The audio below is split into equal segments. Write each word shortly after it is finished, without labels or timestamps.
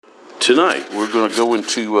Tonight, we're going to go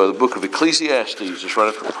into the book of Ecclesiastes. It's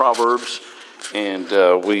right after Proverbs,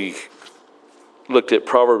 and we looked at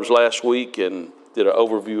Proverbs last week and did an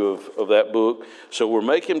overview of that book. So we're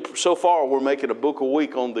making a book a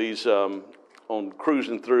week on these, on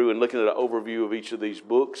cruising through and looking at an overview of each of these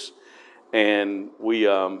books. And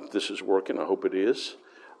this is working. I hope it is.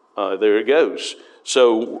 There it goes.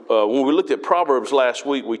 So when we looked at Proverbs last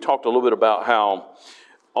week, we talked a little bit about how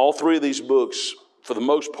all three of these books, for the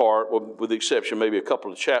most part, with the exception maybe a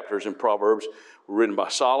couple of chapters in Proverbs, were written by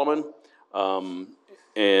Solomon,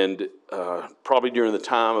 and probably during the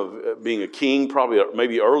time of being a king, probably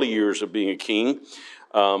maybe early years of being a king.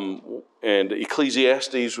 And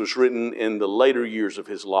Ecclesiastes was written in the later years of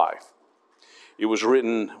his life. It was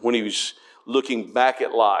written when he was looking back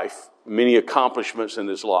at life, many accomplishments in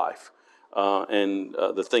his life, and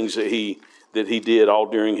the things that he did all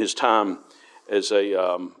during his time as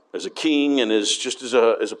a king and as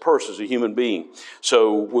a person, as a human being.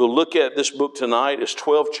 So we'll look at this book tonight. It's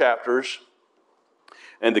 12 chapters,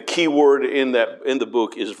 and the key word in the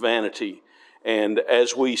book is vanity. And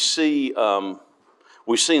as we've seen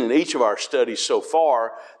in each of our studies so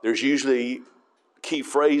far, there's usually key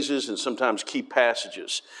phrases and sometimes key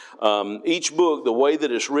passages. Each book, the way that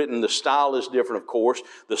it's written, the style is different, of course.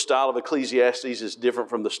 The style of Ecclesiastes is different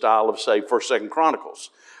from the style of, say, 1st, 2nd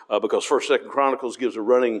Chronicles. Because 1st, 2nd Chronicles gives a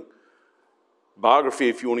running biography,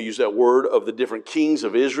 if you want to use that word, of the different kings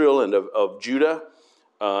of Israel and of Judah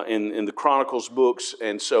in the Chronicles books.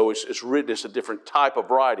 And so it's written, it's a different type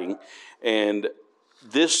of writing. And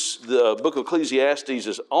the book of Ecclesiastes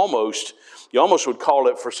is you almost would call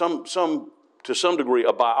it, to some degree,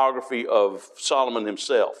 a biography of Solomon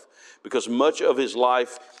himself, because much of his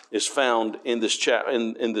life is found in this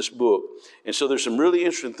in this book. And so there's some really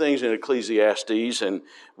interesting things in Ecclesiastes, and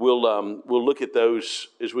we'll look at those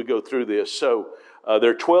as we go through this. So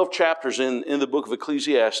there are 12 chapters in the book of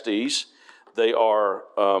Ecclesiastes. There are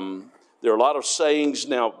a lot of sayings.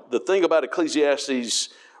 Now, the thing about Ecclesiastes,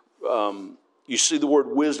 you see the word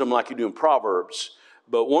wisdom like you do in Proverbs,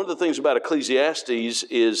 but one of the things about Ecclesiastes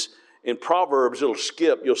is in Proverbs you'll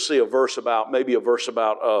see a verse about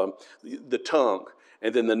the tongue.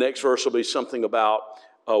 And then the next verse will be something about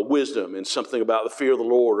wisdom and something about the fear of the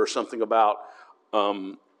Lord, or something about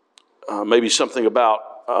maybe something about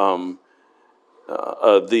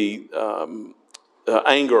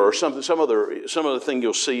anger, or some other thing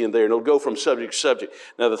you'll see in there, and it'll go from subject to subject.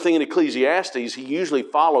 Now, the thing in Ecclesiastes, he usually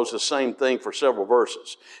follows the same thing for several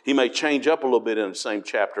verses. He may change up a little bit in the same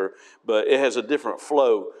chapter, but it has a different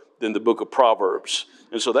flow than the book of Proverbs.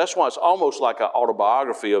 And so that's why it's almost like an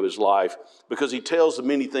autobiography of his life, because he tells the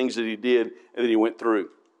many things that he did and that he went through.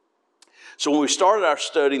 So when we started our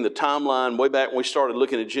study in the timeline, way back when we started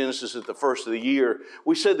looking at Genesis at the first of the year,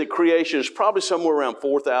 we said that creation is probably somewhere around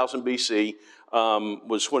 4000 BC,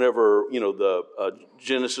 was whenever, the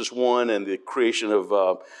Genesis 1 and the creation of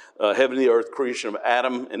heaven and the earth, creation of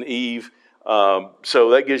Adam and Eve.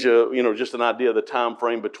 So that gives you, just an idea of the time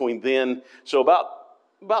frame between then. So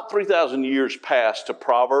about 3,000 years passed to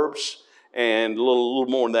Proverbs, and a little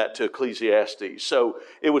more than that to Ecclesiastes. So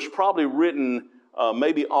it was probably written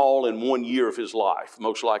maybe all in 1 year of his life,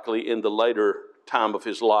 most likely in the later time of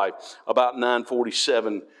his life, about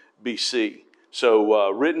 947 BC.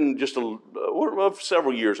 So written just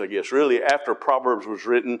several years, I guess, really after Proverbs was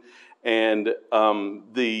written. And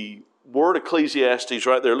the word Ecclesiastes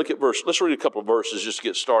right there, let's read a couple of verses just to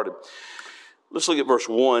get started. Let's look at verse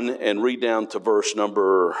 1 and read down to verse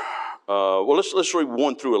number, let's read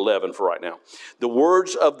 1 through 11 for right now. The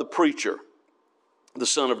words of the preacher, the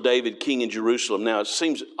son of David, king in Jerusalem. Now, it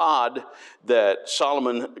seems odd that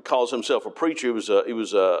Solomon calls himself a preacher. He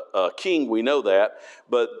was a king, we know that,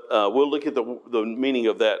 but we'll look at the meaning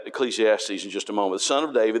of that Ecclesiastes in just a moment. The son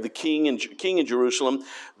of David, the king in Jerusalem,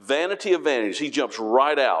 vanity of vanities. He jumps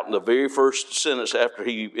right out in the very first sentence after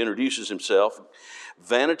he introduces himself.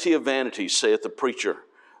 Vanity of vanities, saith the preacher.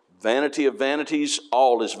 Vanity of vanities,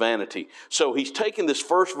 all is vanity. So he's taken this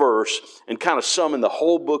first verse and kind of summing the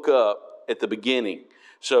whole book up at the beginning.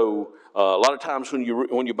 So a lot of times when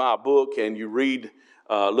you buy a book and you read,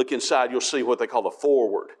 look inside, you'll see what they call the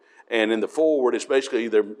foreword. And in the foreword, it's basically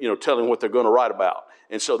they're telling what they're going to write about.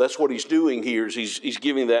 And so that's what he's doing here, is he's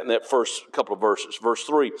giving that in that first couple of verses. Verse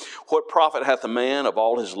 3, what profit hath a man of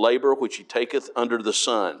all his labor which he taketh under the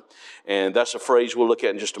sun? And that's a phrase we'll look at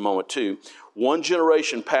in just a moment too. One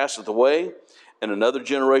generation passeth away, and another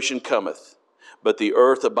generation cometh, but the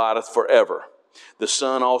earth abideth forever. The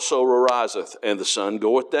sun also ariseth, and the sun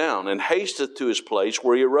goeth down, and hasteth to his place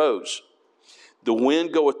where he arose. The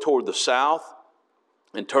wind goeth toward the south,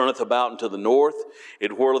 and turneth about unto the north.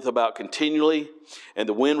 It whirleth about continually, and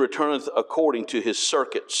the wind returneth according to his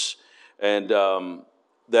circuits. And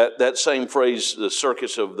that same phrase, the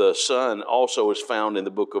circuits of the sun, also is found in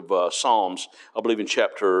the book of Psalms, I believe in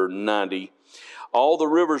chapter 90. All the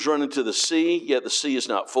rivers run into the sea, yet the sea is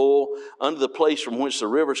not full. Unto the place from whence the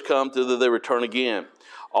rivers come, thither they return again.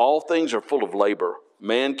 All things are full of labor.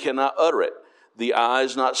 Man cannot utter it. The eye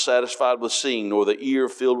is not satisfied with seeing, nor the ear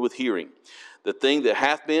filled with hearing. The thing that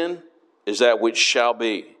hath been is that which shall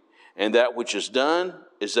be, and that which is done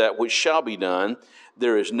is that which shall be done.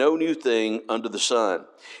 There is no new thing under the sun.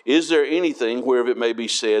 Is there anything whereof it may be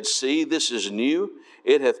said, see, this is new?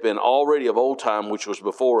 It hath been already of old time which was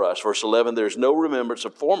before us. Verse 11, there is no remembrance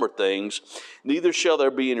of former things, neither shall there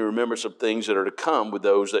be any remembrance of things that are to come with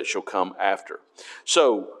those that shall come after.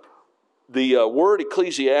 So, the word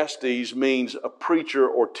Ecclesiastes means a preacher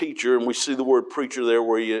or teacher, and we see the word preacher there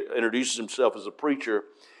where he introduces himself as a preacher.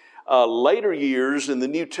 Later years in the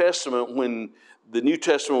New Testament, when the New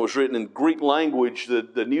Testament was written in Greek language,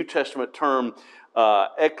 the New Testament term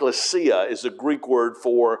ecclesia is the Greek word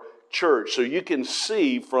for church. So you can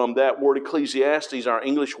see from that word Ecclesiastes, our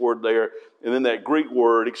English word there, and then that Greek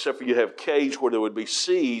word, except for you have K's where there would be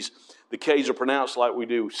C's, the K's are pronounced like we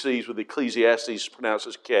do C's with Ecclesiastes pronounced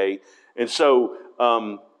as K. And so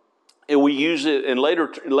and we use it in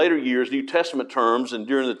later years, New Testament terms, and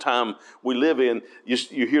during the time we live in,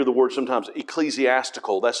 you hear the word sometimes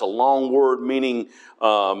ecclesiastical. That's a long word meaning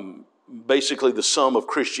basically the sum of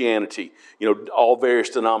Christianity, all various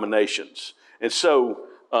denominations. And so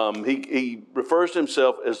he refers to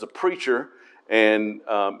himself as the preacher, and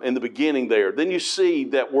in the beginning there. Then you see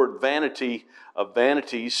that word vanity of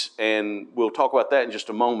vanities, and we'll talk about that in just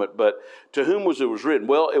a moment. But to whom was it written?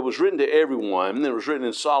 Well, it was written to everyone, and it was written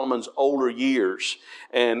in Solomon's older years.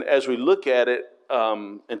 And as we look at it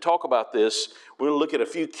and talk about this, we're going to look at a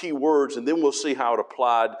few key words, and then we'll see how it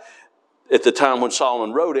applied at the time when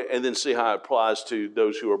Solomon wrote it, and then see how it applies to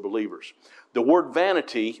those who are believers. The word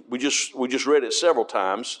vanity, we just read it several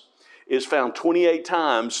times, is found 28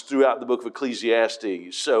 times throughout the book of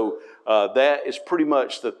Ecclesiastes. So that is pretty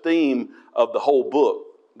much the theme of the whole book.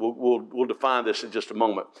 We'll define this in just a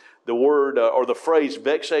moment. The word or the phrase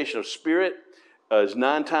vexation of spirit is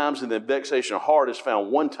 9 times, and then vexation of heart is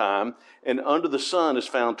found 1 time, and under the sun is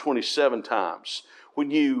found 27 times.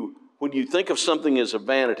 When you think of something as a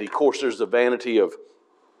vanity, of course there's the vanity of,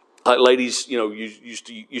 like ladies,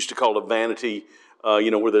 used to call it vanity,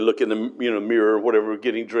 where they look in the mirror or whatever,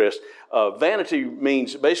 getting dressed. Vanity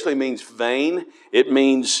basically means vain. It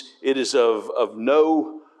means it is of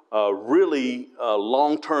no really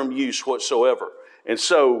long-term use whatsoever. And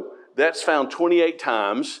so that's found 28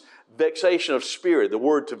 times. Vexation of spirit. The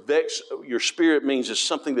word to vex your spirit means it's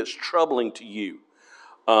something that's troubling to you,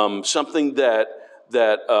 something that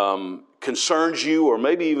concerns you, or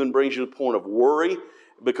maybe even brings you to the point of worry,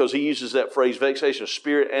 because he uses that phrase, vexation of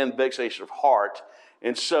spirit and vexation of heart.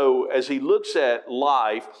 And so as he looks at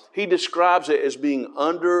life, he describes it as being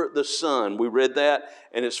under the sun. We read that,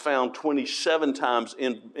 and it's found 27 times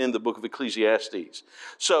in the book of Ecclesiastes.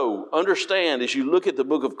 So understand, as you look at the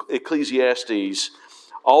book of Ecclesiastes,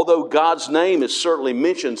 although God's name is certainly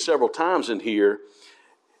mentioned several times in here,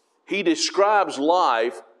 he describes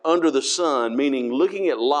life under the sun, meaning looking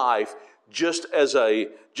at life just as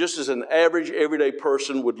an average, everyday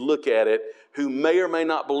person would look at it who may or may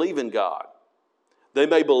not believe in God. They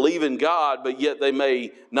may believe in God, but yet they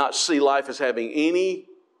may not see life as having any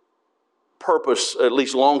purpose, at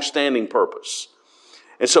least long-standing purpose.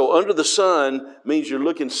 And so under the sun means you're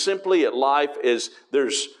looking simply at life as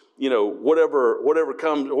there's, whatever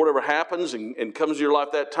happens and comes to your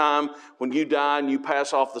life that time, when you die and you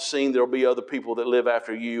pass off the scene, there'll be other people that live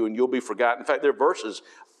after you and you'll be forgotten. In fact, there are verses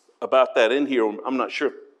about that in here. I'm not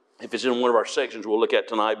sure if it's in one of our sections we'll look at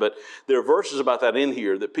tonight, but there are verses about that in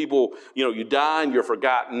here, that people, you die and you're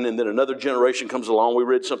forgotten, and then another generation comes along. We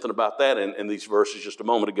read something about that in these verses just a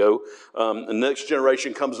moment ago. The next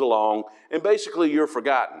generation comes along, and basically you're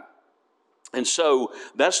forgotten. And so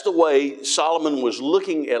that's the way Solomon was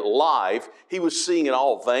looking at life. He was seeing it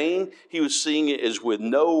all vain. He was seeing it as with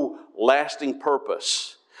no lasting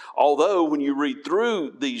purpose. Although when you read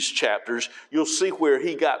through these chapters, you'll see where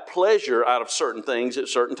he got pleasure out of certain things at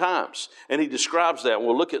certain times. And he describes that, and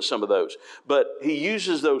we'll look at some of those. But he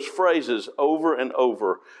uses those phrases over and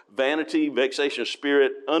over: vanity, vexation of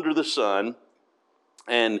spirit, under the sun.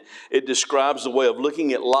 And it describes the way of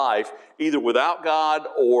looking at life, either without God,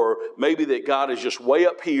 or maybe that God is just way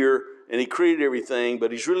up here and he created everything,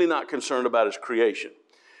 but he's really not concerned about his creation.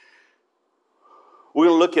 We're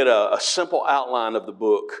going to look at a simple outline of the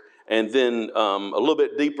book, and then a little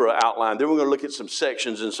bit deeper outline. Then we're going to look at some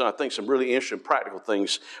sections and I think some really interesting practical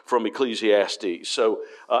things from Ecclesiastes. So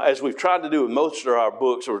as we've tried to do with most of our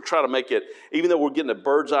books, we're trying to make it, even though we're getting a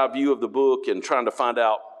bird's eye view of the book and trying to find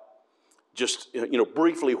out just,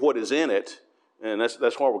 briefly what is in it, and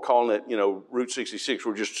that's why we're calling it, Route 66.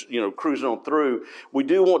 We're just, cruising on through. We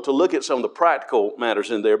do want to look at some of the practical matters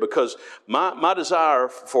in there, because my desire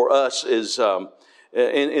for us is,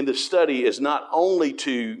 in the study, is not only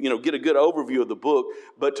to, get a good overview of the book,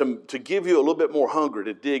 but to give you a little bit more hunger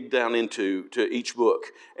to dig down into each book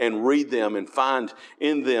and read them and find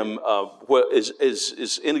in them what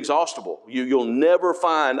is inexhaustible. You'll never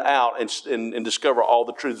find out and discover all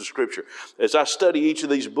the truths of Scripture. As I study each of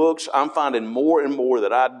these books, I'm finding more and more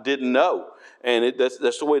that I didn't know. And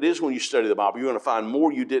that's the way it is when you study the Bible. You're going to find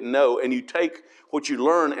more you didn't know, and you take what you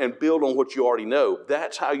learn and build on what you already know.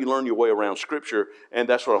 That's how you learn your way around Scripture, and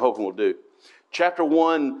that's what I'm hoping we'll do. Chapter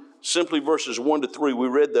 1, simply verses 1 to 3, we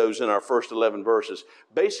read those in our first 11 verses.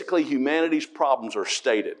 Basically, humanity's problems are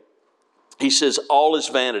stated. He says, all is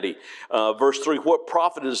vanity. Verse 3, what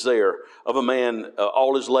profit is there of a man,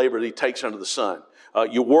 all his labor that he takes under the sun?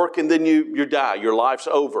 You work and then you die. Your life's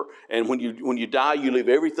over. And when you die, you leave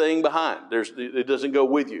everything behind. It doesn't go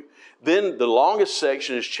with you. Then the longest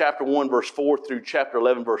section is chapter 1, verse 4 through chapter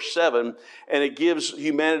 11, verse 7. And it gives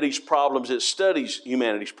humanity's problems. It studies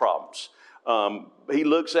humanity's problems. He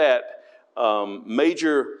looks at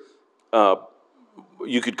major,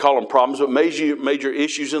 you could call them problems, but major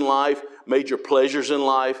issues in life, major pleasures in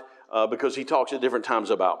life, because he talks at different times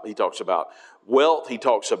about. He talks about wealth. He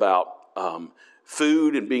talks about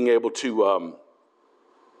food and being able to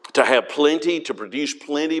have plenty, to produce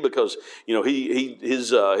plenty, because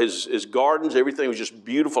his gardens, everything was just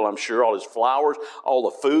beautiful. I'm sure all his flowers, all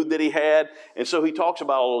the food that he had, and so he talks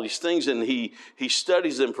about all these things, and he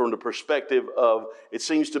studies them from the perspective of it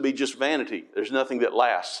seems to be just vanity. There's nothing that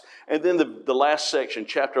lasts. And then the last section,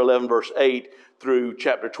 chapter 11, verse 8 through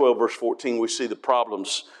chapter 12, verse 14, we see the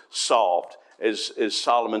problems solved as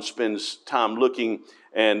Solomon spends time looking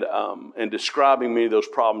and describing many of those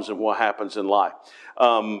problems and what happens in life.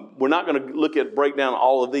 We're not going to break down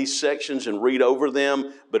all of these sections and read over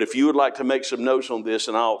them, but if you would like to make some notes on this,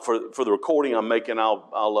 and for the recording I'm making,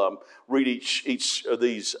 I'll read each of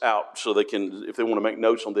these out so they can, if they want to make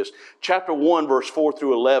notes on this. Chapter 1, verse 4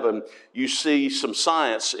 through 11, you see some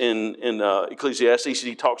science in Ecclesiastes.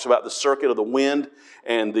 He talks about the circuit of the wind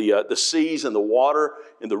and the seas and the water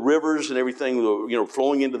and the rivers and everything,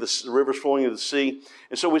 flowing into the rivers flowing into the sea.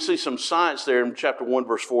 And so we see some science there in chapter 1,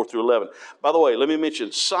 verse 4 through 11. By the way, let me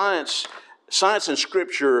mention science and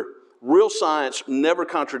Scripture. Real science never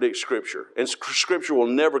contradicts Scripture, and Scripture will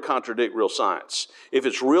never contradict real science. If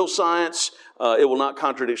it's real science, it will not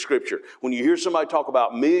contradict Scripture. When you hear somebody talk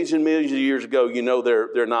about millions and millions of years ago,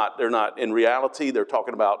 they're not in reality. They're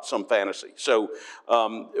talking about some fantasy. So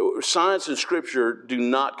science and Scripture do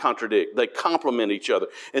not contradict. They complement each other.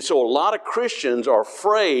 And so a lot of Christians are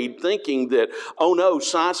afraid, thinking that, oh no,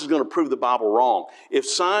 science is going to prove the Bible wrong. If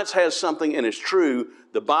science has something and it's true,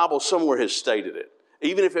 the Bible somewhere has stated it.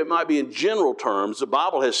 Even if it might be in general terms, the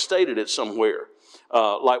Bible has stated it somewhere,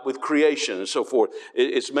 like with creation and so forth.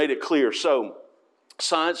 It's made it clear. So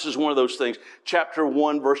science is one of those things. Chapter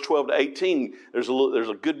 1, verse 12 to 18, there's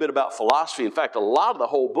a good bit about philosophy. In fact, a lot of the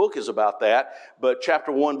whole book is about that. But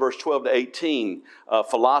chapter 1, verse 12 to 18,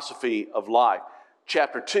 philosophy of life.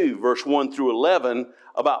 Chapter 2, verse 1 through 11,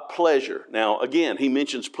 about pleasure. Now, again, he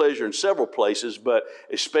mentions pleasure in several places, but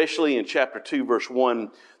especially in chapter 2, verse 1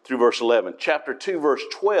 through verse 11. Chapter 2, verse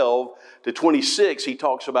 12 to 26, he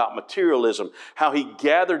talks about materialism, how he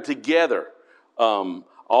gathered together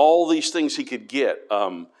all these things he could get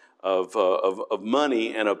of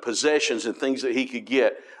money and of possessions and things that he could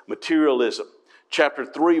get, materialism. Chapter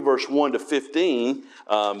 3, verse 1 to 15,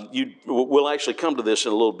 we'll actually come to this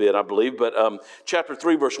in a little bit, I believe, but chapter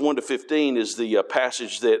 3, verse 1 to 15 is the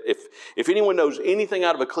passage that if anyone knows anything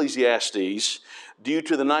out of Ecclesiastes, due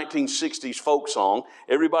to the 1960s folk song,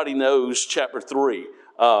 everybody knows chapter 3.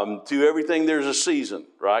 To everything there's a season,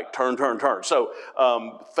 right? Turn, turn, turn. So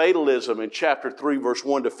fatalism in chapter 3, verse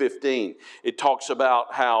 1 to 15. It talks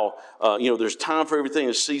about how, there's time for everything,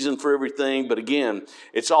 a season for everything. But again,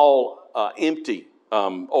 it's all empty.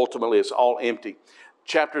 Ultimately, it's all empty.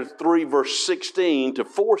 Chapter 3, verse 16 to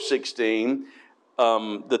 4:16,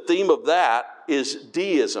 the theme of that is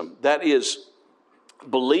deism. That is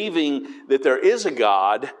believing that there is a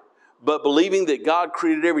God, but believing that God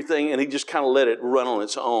created everything and he just kind of let it run on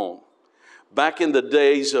its own. Back in the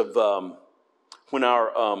days of when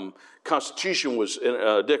our Constitution was,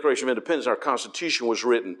 Declaration of Independence, our Constitution was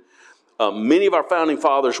written, many of our founding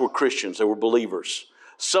fathers were Christians. They were believers.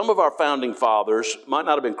 Some of our founding fathers might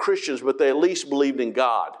not have been Christians, but they at least believed in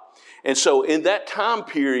God. And so in that time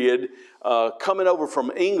period, coming over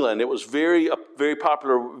from England, it was a very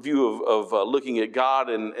popular view of looking at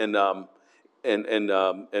God and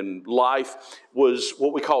life was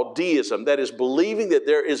what we call deism. That is, believing that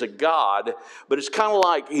there is a God, but it's kind of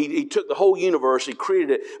like he took the whole universe, he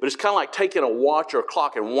created it, but it's kind of like taking a watch or a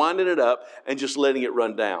clock and winding it up and just letting it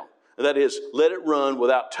run down. And that is, let it run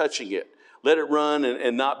without touching it. Let it run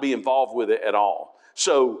and not be involved with it at all.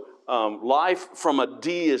 So life from a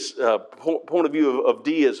deist point of view of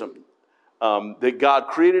deism, that God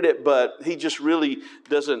created it, but he just really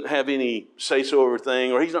doesn't have any say-so over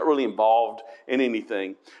everything, or he's not really involved in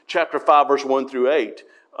anything. Chapter 5, verse 1 through 8,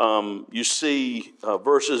 you see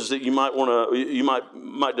verses that you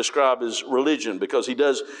might describe as religion, because he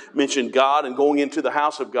does mention God and going into the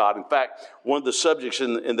house of God. In fact, one of the subjects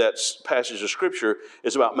in that passage of Scripture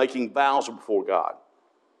is about making vows before God.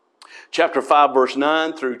 Chapter 5, verse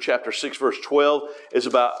 9 through chapter 6, verse 12 is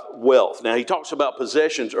about wealth. Now, he talks about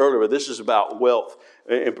possessions earlier, but this is about wealth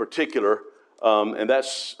in particular. And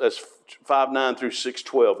that's 5, 9 through 6,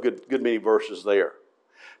 12. Good many verses there.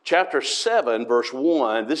 Chapter 7, verse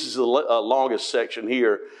 1, this is the longest section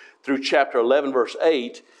here, through chapter 11, verse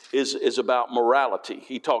 8, is about morality.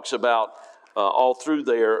 He talks about all through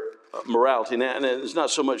there morality. Now, and it's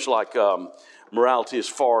not so much like morality as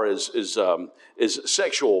far as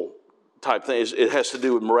sexual type things. It has to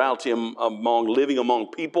do with morality among living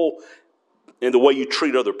among people and the way you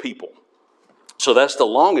treat other people. So that's the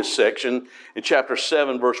longest section in chapter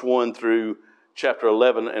 7, verse 1 through chapter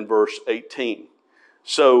 11 and verse 18.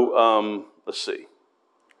 So let's see.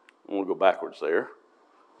 I want to go backwards there.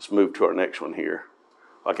 Let's move to our next one here,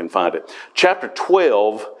 if I can find it. Chapter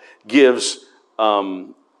 12 gives...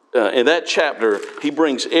 in that chapter, he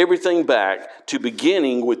brings everything back to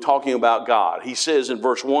beginning with talking about God. He says in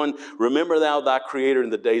verse 1, remember thou thy Creator in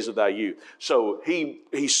the days of thy youth. So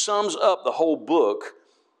he sums up the whole book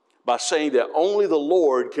by saying that only the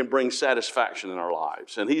Lord can bring satisfaction in our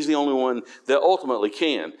lives. And he's the only one that ultimately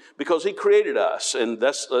can, because he created us. And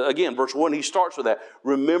that's, again, verse 1, he starts with that.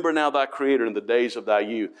 Remember now thy Creator in the days of thy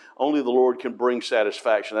youth. Only the Lord can bring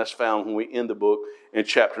satisfaction. That's found when we end the book in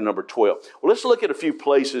chapter number 12. Well, let's look at a few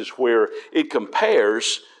places where it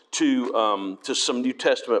compares to some New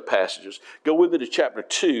Testament passages. Go with me to chapter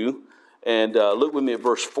 2 and look with me at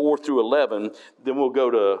verse 4 through 11. Then we'll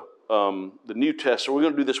go to the New Testament. We're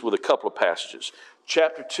going to do this with a couple of passages.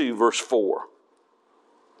 Chapter 2, verse 4.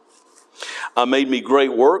 I made me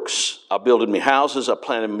great works. I builded me houses. I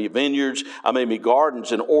planted me vineyards. I made me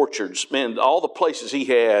gardens and orchards. Man, all the places he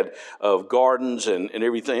had of gardens and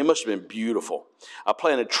everything, it must have been beautiful. I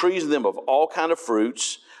planted trees in them of all kind of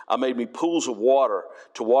fruits. I made me pools of water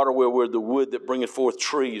to water where the wood that bringeth forth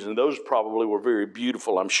trees. And those probably were very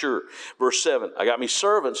beautiful, I'm sure. Verse 7, I got me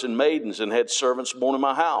servants and maidens and had servants born in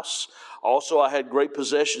my house. Also I had great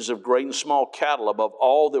possessions of great and small cattle above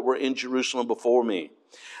all that were in Jerusalem before me.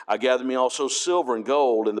 I gathered me also silver and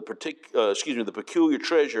gold and the peculiar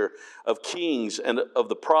treasure of kings and of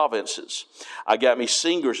the provinces. I got me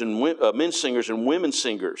singers and men singers and women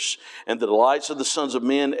singers, and the delights of the sons of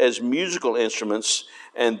men as musical instruments,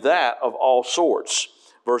 and that of all sorts.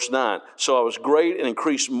 Verse 9, so I was great and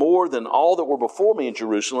increased more than all that were before me in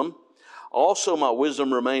Jerusalem. Also my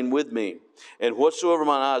wisdom remained with me, and whatsoever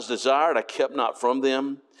mine eyes desired, I kept not from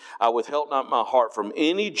them. I withheld not my heart from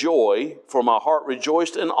any joy, for my heart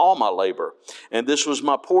rejoiced in all my labor, and this was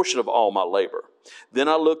my portion of all my labor. Then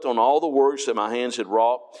I looked on all the works that my hands had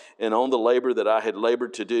wrought, and on the labor that I had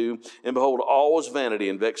labored to do, and behold, all was vanity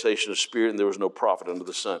and vexation of spirit, and there was no profit under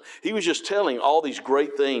the sun. He was just telling all these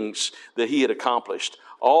great things that he had accomplished,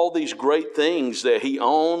 all these great things that he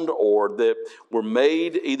owned or that were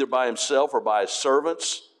made either by himself or by his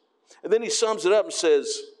servants. And then he sums it up and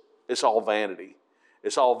says, it's all vanity.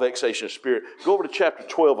 It's all vexation of spirit. Go over to chapter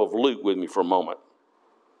 12 of Luke with me for a moment.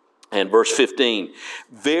 And verse 15.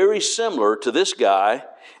 Very similar to this guy,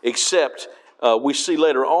 except we see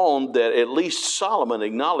later on that at least Solomon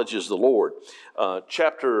acknowledges the Lord.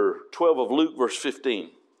 Chapter 12 of Luke, verse 15.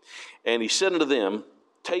 And he said unto them,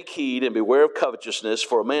 take heed and beware of covetousness,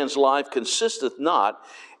 for a man's life consisteth not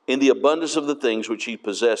in the abundance of the things which he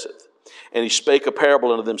possesseth. And he spake a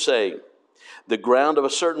parable unto them, saying, the ground of a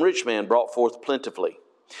certain rich man brought forth plentifully.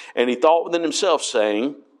 And he thought within himself,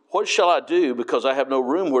 saying, what shall I do, because I have no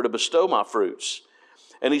room where to bestow my fruits?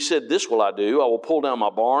 And he said, this will I do. I will pull down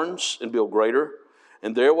my barns and build greater,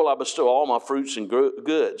 and there will I bestow all my fruits and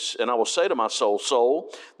goods. And I will say to my soul,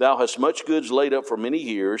 Soul, thou hast much goods laid up for many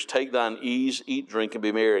years. Take thine ease, eat, drink, and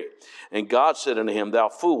be merry. And God said unto him, Thou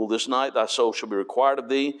fool, this night thy soul shall be required of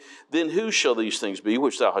thee. Then whose shall these things be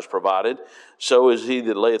which thou hast provided? So is he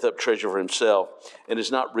that layeth up treasure for himself, and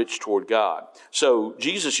is not rich toward God. So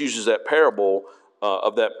Jesus uses that parable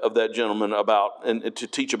of that gentleman and to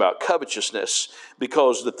teach about covetousness,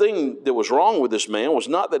 because the thing that was wrong with this man was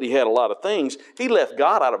not that he had a lot of things. He left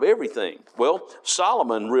God out of everything. Well,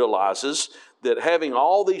 Solomon realizes that having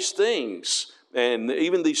all these things, and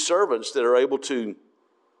even these servants that are able to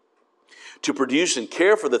produce and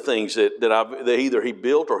care for the things that either he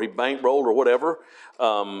built or he bankrolled or whatever,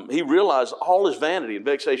 he realized all his vanity and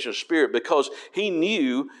vexation of spirit, because he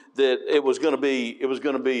knew that it was going to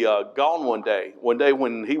be gone one day. One day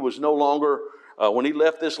when he was no longer, when he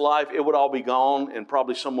left this life, it would all be gone, and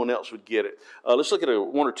probably someone else would get it. Let's look at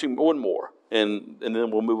one more, and then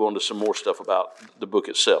we'll move on to some more stuff about the book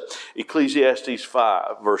itself. Ecclesiastes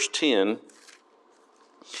 5, verse 10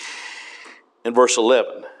 and verse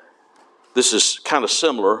 11. This is kind of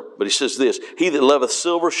similar, but he says this: He that loveth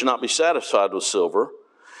silver shall not be satisfied with silver,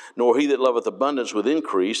 nor he that loveth abundance with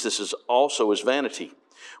increase. This is also his vanity.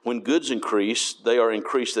 When goods increase, they are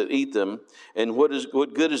increased that eat them. And what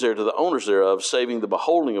good is there to the owners thereof, saving the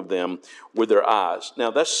beholding of them with their eyes? Now,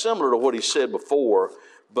 that's similar to what he said before,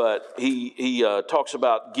 but he talks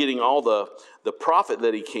about getting all the profit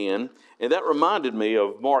that he can. And that reminded me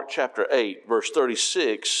of Mark chapter 8, verse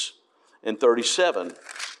 36 and 37.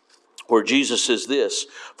 Where Jesus says this: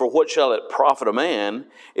 For what shall it profit a man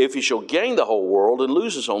if he shall gain the whole world and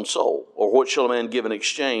lose his own soul? Or what shall a man give in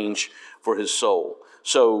exchange for his soul?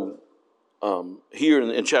 So here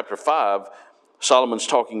in chapter 5, Solomon's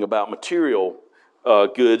talking about material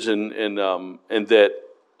goods, and that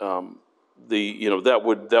that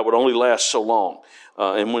would only last so long.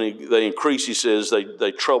 And when they increase, he says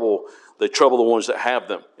they trouble the ones that have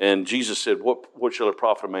them. And Jesus said, What shall it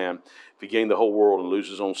profit a man if he gain the whole world and lose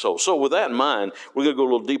his own soul? So with that in mind, we're going to go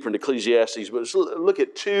a little deeper into Ecclesiastes, but let's look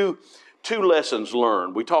at two lessons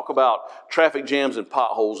learned. We talk about traffic jams and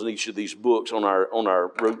potholes in each of these books on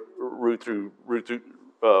our route through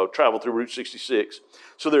travel through Route 66.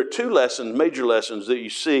 So there are two major lessons that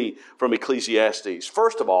you see from Ecclesiastes.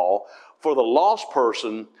 First of all, for the lost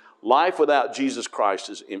person, life without Jesus Christ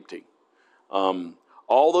is empty.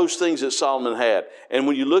 All those things that Solomon had. And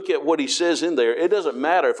when you look at what he says in there, it doesn't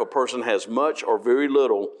matter if a person has much or very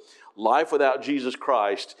little. Life without Jesus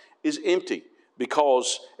Christ is empty.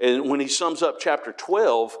 Because, and when he sums up chapter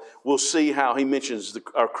 12, we'll see how he mentions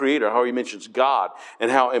our Creator, how he mentions God,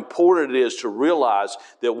 and how important it is to realize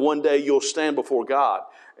that one day you'll stand before God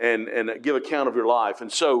and give account of your life.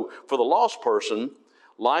 And so, for the lost person,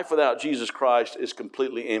 life without Jesus Christ is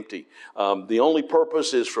completely empty. The only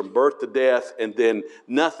purpose is from birth to death, and then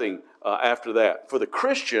nothing after that. For the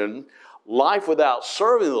Christian, life without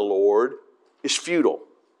serving the Lord is futile.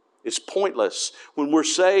 It's pointless. When we're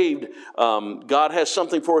saved, God has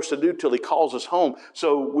something for us to do till He calls us home.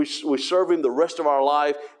 So we serve Him the rest of our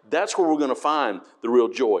life. That's where we're going to find the real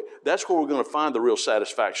joy. That's where we're going to find the real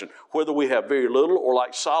satisfaction. Whether we have very little or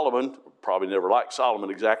like Solomon, probably never like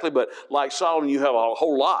Solomon exactly, but like Solomon, you have a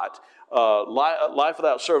whole lot. Life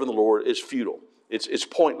without serving the Lord is futile. It's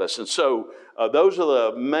pointless. And so those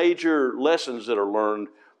are the major lessons that are learned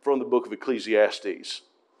from the book of Ecclesiastes.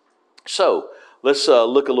 So let's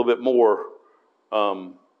look a little bit more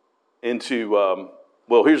into,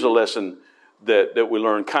 here's a lesson that we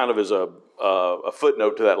learned kind of as a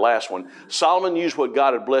footnote to that last one. Solomon used what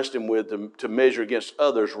God had blessed him with to measure against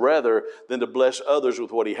others rather than to bless others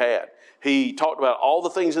with what he had. He talked about all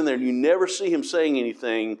the things in there, and you never see him saying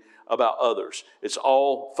anything about others. It's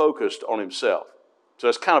all focused on himself. So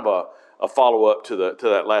that's kind of a follow-up to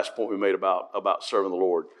that last point we made about serving the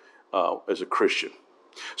Lord as a Christian.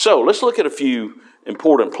 So let's look at a few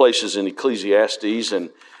important places in Ecclesiastes,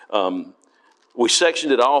 and we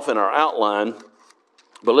sectioned it off in our outline,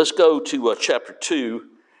 but let's go to chapter 2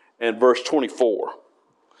 and verse 24,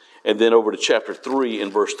 and then over to chapter 3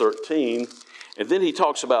 and verse 13, and then he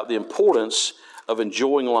talks about the importance of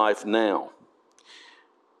enjoying life now.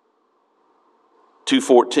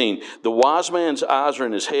 2:14, the wise man's eyes are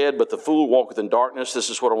in his head, but the fool walketh in darkness. This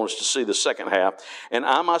is what I want us to see, the second half. And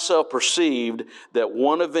I myself perceived that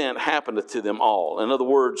one event happeneth to them all. In other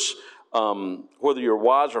words, whether you're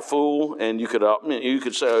wise or fool, and you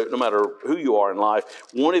could say no matter who you are in life,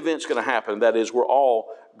 one event's going to happen. That is, we're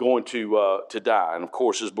all going to die. And of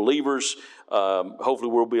course, as believers, hopefully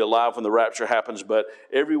we'll be alive when the rapture happens, but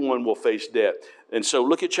everyone will face death. And so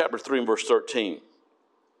look at chapter 3 and verse 13.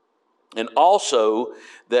 And also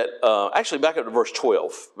that, actually back up to verse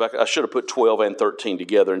 12. I should have put 12 and 13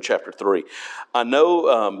 together in chapter 3. I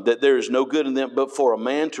know that there is no good in them, but for a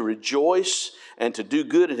man to rejoice and to do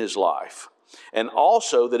good in his life. And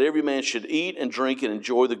also that every man should eat and drink and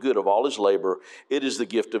enjoy the good of all his labor. It is the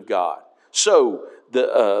gift of God. So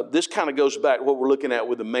this kind of goes back to what we're looking at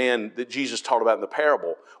with the man that Jesus talked about in the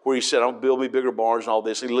parable, where he said, "I'll build me bigger barns," and all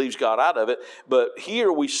this. He leaves God out of it. But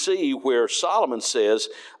here we see where Solomon says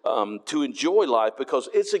to enjoy life because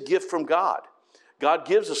it's a gift from God. God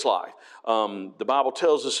gives us life. The Bible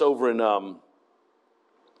tells us over in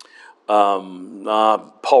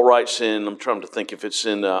Paul writes in, I'm trying to think if it's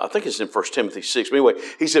in, I think it's in 1 Timothy 6. But anyway,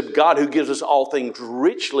 he said, God who gives us all things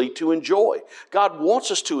richly to enjoy. God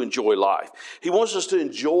wants us to enjoy life. He wants us to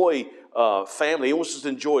enjoy family. He wants us to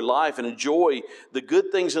enjoy life and enjoy the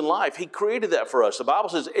good things in life. He created that for us. The Bible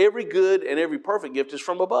says every good and every perfect gift is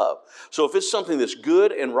from above. So if it's something that's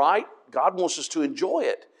good and right, God wants us to enjoy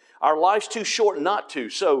it. Our life's too short not to.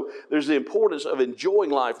 So there's the importance of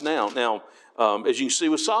enjoying life now. Now, as you can see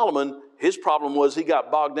with Solomon, his problem was he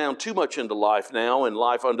got bogged down too much into life now and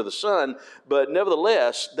life under the sun. But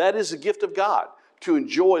nevertheless, that is a gift of God, to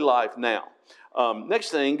enjoy life now.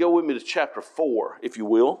 Next thing, go with me to chapter 4, if you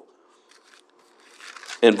will,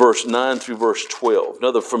 in verse 9 through verse 12.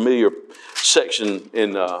 Another familiar section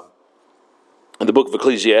in the book of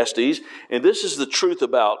Ecclesiastes. And this is the truth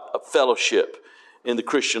about fellowship in the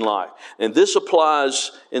Christian life. And this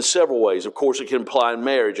applies in several ways. Of course, it can apply in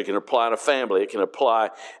marriage. It can apply in a family. It can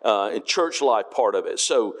apply in church life, part of it.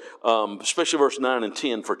 So, especially verse 9 and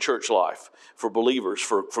 10 for church life, for believers,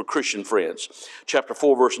 for Christian friends. Chapter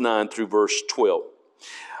 4, verse 9 through verse 12.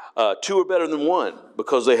 Two are better than one,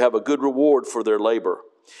 because they have a good reward for their labor.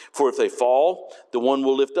 For if they fall, the one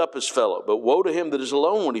will lift up his fellow. But woe to him that is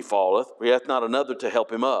alone when he falleth, for he hath not another to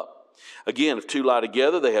help him up. Again, if two lie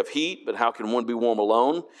together, they have heat, but how can one be warm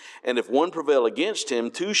alone? And if one prevail against him,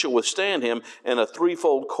 two shall withstand him, and a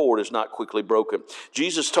threefold cord is not quickly broken.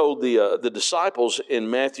 Jesus told the disciples in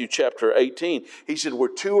Matthew chapter 18, he said, where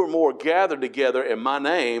two or more gathered together in my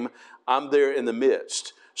name, I'm there in the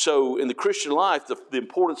midst. So in the Christian life, the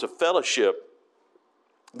importance of fellowship,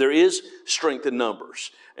 there is strength in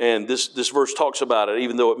numbers. And this verse talks about it,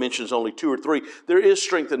 even though it mentions only two or three. There is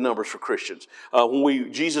strength in numbers for Christians.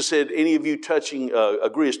 Jesus said, any of you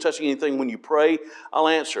agree as touching anything when you pray, I'll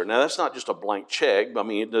answer. Now, that's not just a blank check. I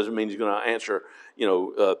mean, it doesn't mean he's going to answer,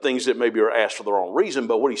 things that maybe are asked for the wrong reason.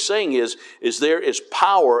 But what he's saying is there is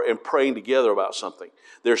power in praying together about something.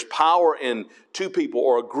 There's power in two people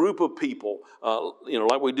or a group of people,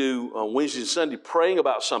 like we do on Wednesday and Sunday, praying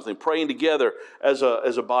about something, praying together as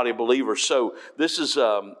a body of believers. So this is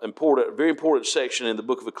important, very important section in the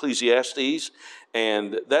book of Ecclesiastes,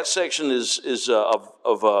 and that section is of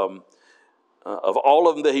all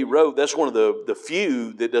of them that he wrote, that's one of the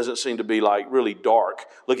few that doesn't seem to be like really dark.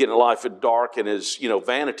 Looking at life as dark and as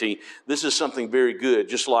vanity. This is something very good,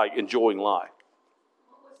 just like enjoying life.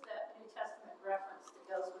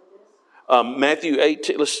 Matthew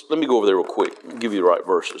 18, let me go over there real quick. I'll give you the right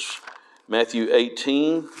verses. Matthew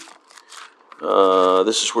 18,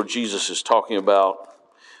 this is where Jesus is talking about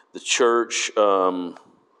the church.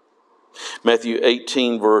 Matthew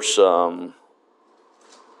 18, verse, I'll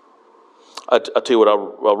tell you what,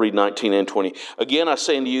 I'll read 19 and 20. Again, I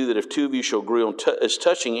say unto you that if two of you shall agree on as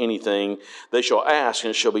touching anything, they shall ask,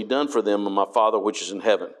 and it shall be done for them of my Father which is in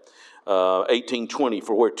heaven. 18:20,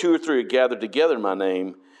 for where two or three are gathered together in my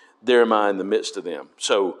name, there am I in the midst of them.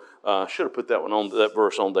 So I should have put that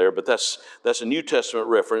verse on there, but that's a New Testament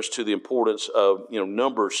reference to the importance of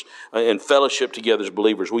numbers and fellowship together as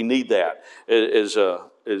believers. We need that as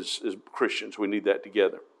Christians. We need that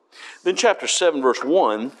together. Then chapter 7 verse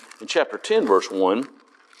 1 and chapter 10 verse 1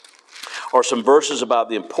 are some verses about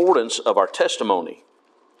the importance of our testimony.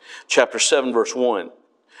 Chapter 7 verse 1,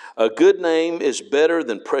 a good name is better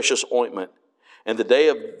than precious ointment, and the day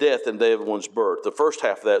of death and the day of one's birth. The first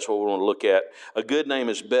half of that is what we want to look at. A good name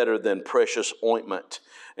is better than precious ointment.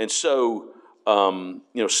 And so,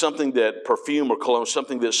 something that perfume or cologne,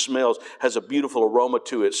 something that smells, has a beautiful aroma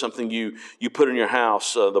to it, something you put in your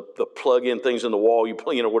house, the plug-in things in the wall,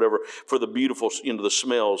 whatever, for the beautiful, the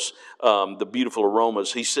smells, the beautiful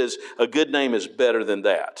aromas. He says a good name is better than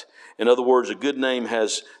that. In other words, a good name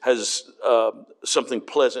has something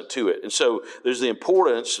pleasant to it. And so there's the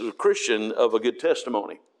importance of a Christian of a good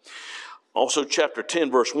testimony. Also, chapter 10,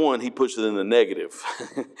 verse 1, he puts it in the negative.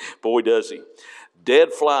 Boy, does he.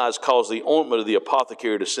 Dead flies cause the ointment of the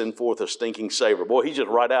apothecary to send forth a stinking savor. Boy, he's just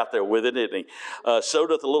right out there with it, isn't he? So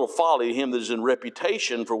doth a little folly him that is in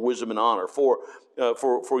reputation for wisdom and honor. For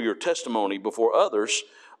for your testimony before others.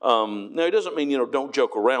 Now, it doesn't mean, don't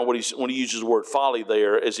joke around. When he uses the word folly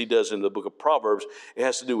there, as he does in the book of Proverbs, it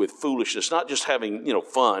has to do with foolishness, not just having,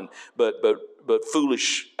 fun, but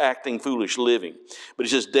foolish acting, foolish living. But he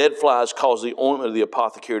says, dead flies cause the ointment of the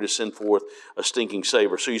apothecary to send forth a stinking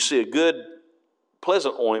savor. So you see a good,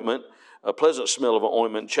 pleasant ointment, a pleasant smell of an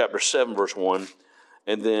ointment in chapter 7, verse 1,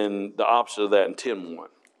 and then the opposite of that in 10:1.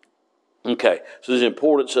 Okay, so there's the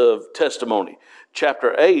importance of testimony.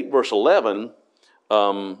 Chapter 8, verse 11,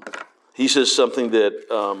 he says something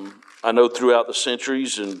that I know throughout the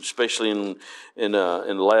centuries, and especially in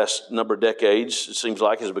the last number of decades, it seems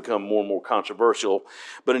like has become more and more controversial.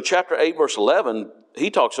 But in chapter 8, verse 11, he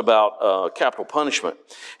talks about capital punishment.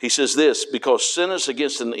 He says this, because sentence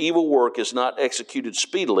against an evil work is not executed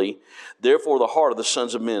speedily, therefore the heart of the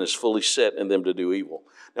sons of men is fully set in them to do evil.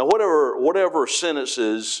 Now, whatever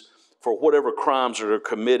sentences for whatever crimes that are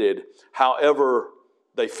committed, however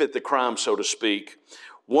they fit the crime, so to speak,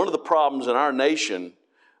 one of the problems in our nation,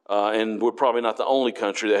 and we're probably not the only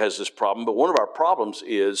country that has this problem, but one of our problems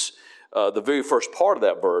is the very first part of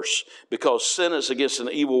that verse, because sentence against an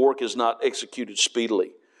evil work is not executed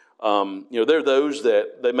speedily. There are those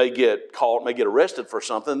that they may get caught, may get arrested for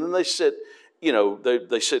something, and then they sit,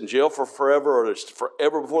 they sit in jail for forever, or it's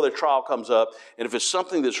forever before their trial comes up. And if it's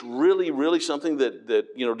something that's really, really something that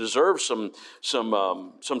deserves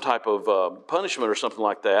some type of punishment or something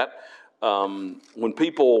like that, when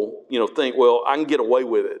people think, well, I can get away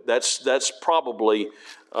with it, that's probably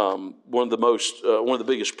one of the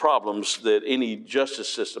biggest problems that any justice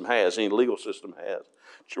system has, any legal system has.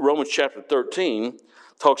 Romans chapter 13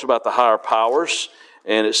 talks about the higher powers,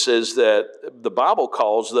 and it says that the Bible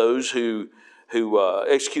calls those who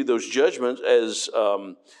execute those judgments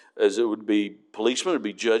as it would be policemen, it would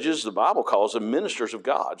be judges. The Bible calls them ministers of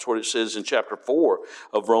God. That's what it says in chapter 4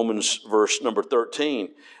 of Romans, verse number 13.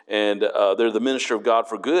 And they're the minister of God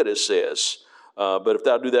for good, it says. But if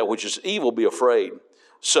thou do that which is evil, be afraid.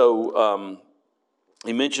 So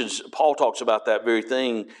Paul talks about that very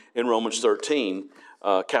thing in Romans 13,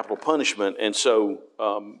 capital punishment. And so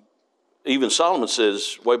even Solomon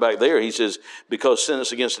says, way back there, he says, because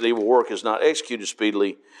sentence against an evil work is not executed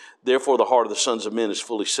speedily, therefore the heart of the sons of men is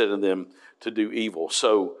fully set in them to do evil.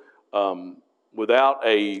 So without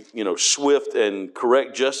a swift and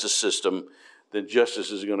correct justice system, then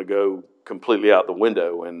justice is going to go completely out the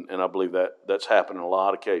window, and I believe that's happened in a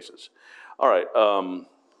lot of cases. All right,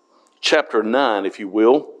 chapter 9, if you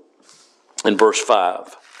will, and verse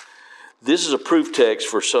 5. This is a proof text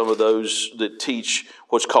for some of those that teach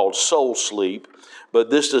what's called soul sleep,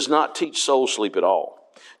 but this does not teach soul sleep at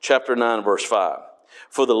all. Chapter 9, verse 5.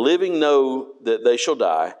 For the living know that they shall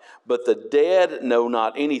die, but the dead know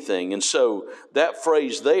not anything. And so that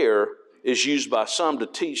phrase there is used by some to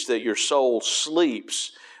teach that your soul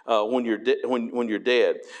sleeps when you're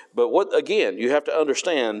dead. But again, you have to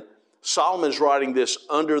understand, Solomon is writing this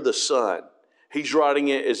under the sun. He's writing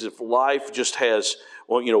it as if life just has,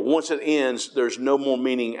 once it ends, there's no more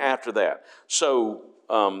meaning after that. So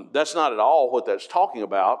that's not at all what that's talking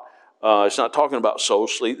about. It's not talking about soul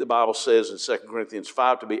sleep. The Bible says in 2 Corinthians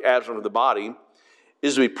 5, to be absent of the body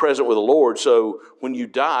is to be present with the Lord. So when you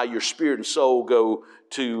die, your spirit and soul go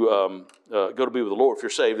to be with the Lord. If you're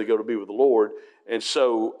saved, they go to be with the Lord. And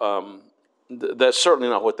so that's certainly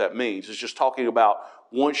not what that means. It's just talking about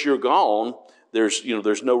once you're gone, there's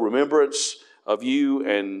no remembrance of you,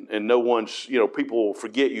 and no one's, people will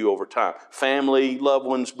forget you over time. Family, loved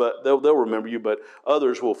ones, but they'll remember you, but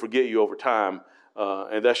others will forget you over time.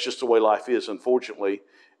 And that's just the way life is, unfortunately.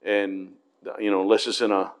 And, unless it's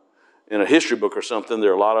in a history book or something,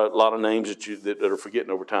 there are a lot of names that are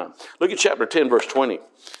forgetting over time. Look at chapter 10, verse 20.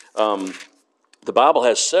 The Bible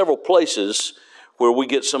has several places where we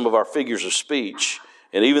get some of our figures of speech.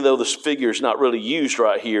 And even though this figure is not really used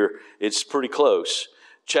right here, it's pretty close.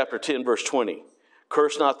 Chapter 10, verse 20.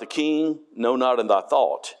 Curse not the king, no, not in thy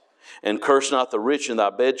thought. And curse not the rich in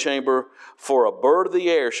thy bedchamber, for a bird of the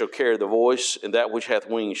air shall carry the voice, and that which hath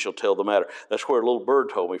wings shall tell the matter. That's where a little bird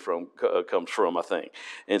told me comes from, I think.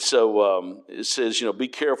 And so it says, be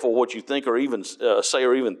careful what you think or even say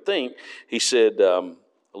or even think. He said a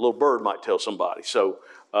little bird might tell somebody. So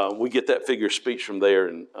we get that figure of speech from there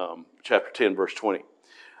in chapter 10, verse 20.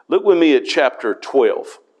 Look with me at chapter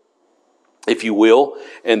 12, if you will.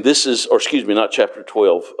 And this is, not chapter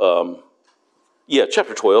 12.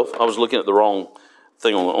 Chapter 12. I was looking at the wrong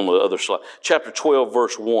thing on the other slide. Chapter 12,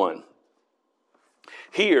 verse 1.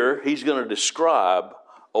 Here, he's going to describe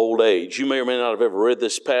old age. You may or may not have ever read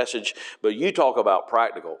this passage, but you talk about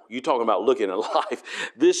practical. You talk about looking at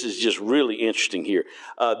life. This is just really interesting here.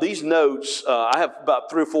 These notes, I have about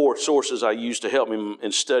 3 or 4 sources I use to help me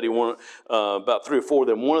in study. About 3 or 4 of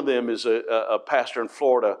them. One of them is a pastor in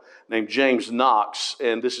Florida named James Knox,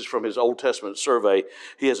 and this is from his Old Testament survey.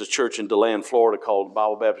 He has a church in DeLand, Florida called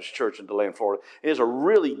Bible Baptist Church in DeLand, Florida. It is a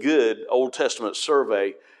really good Old Testament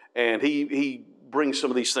survey, and he brings some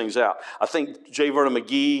of these things out. I think J. Vernon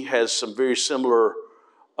McGee has some very similar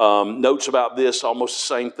notes about this, almost the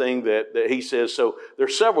same thing that he says. So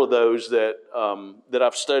there's several of those that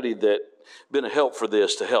I've studied that been a help for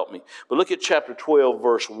this to help me. But look at chapter 12,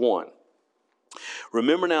 verse 1.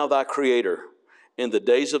 Remember now thy Creator in the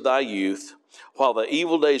days of thy youth, while the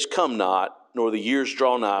evil days come not, nor the years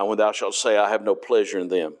draw nigh, when thou shalt say, I have no pleasure in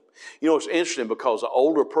them. You know, it's interesting because the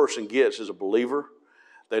older a person gets as a believer,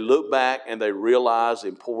 they look back and they realize the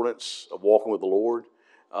importance of walking with the Lord.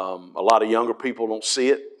 A lot of younger people don't see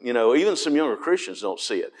it. You know, even some younger Christians don't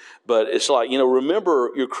see it. But it's like, you know, remember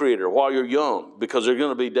your Creator while you're young, because there are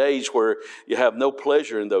going to be days where you have no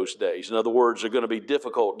pleasure in those days. In other words, they're going to be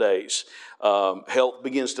difficult days. Health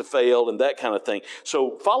begins to fail and that kind of thing.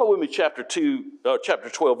 So follow with me chapter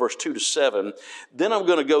 12, verse 2 to 7. Then I'm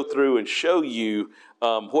going to go through and show you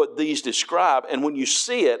what these describe. And when you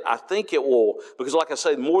see it, I think it will, because like I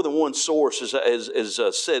say, more than one source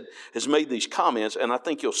has made these comments, and I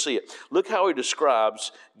think you'll see it. Look how he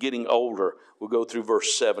describes getting older. We'll go through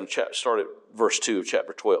verse 7, start at verse 2 of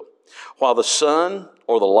chapter 12. While the sun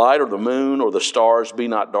or the light or the moon or the stars be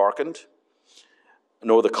not darkened,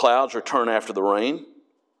 nor the clouds return after the rain,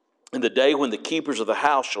 in the day when the keepers of the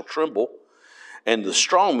house shall tremble, and the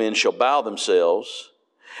strong men shall bow themselves,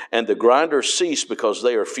 and the grinders cease because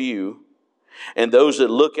they are few, and those that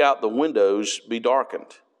look out the windows be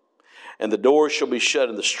darkened. And the doors shall be shut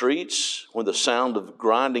in the streets when the sound of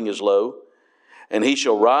grinding is low, and he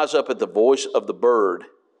shall rise up at the voice of the bird,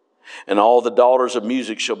 and all the daughters of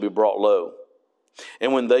music shall be brought low.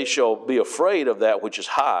 And when they shall be afraid of that which is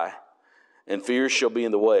high, and fears shall be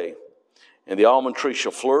in the way, and the almond tree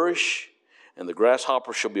shall flourish, and the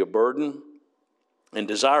grasshopper shall be a burden, and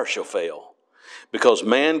desire shall fail. Because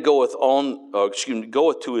man goeth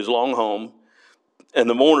to his long home, and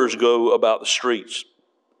the mourners go about the streets.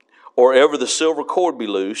 Or ever the silver cord be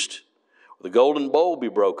loosed, or the golden bowl be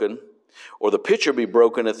broken, or the pitcher be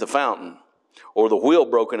broken at the fountain, or the wheel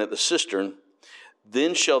broken at the cistern,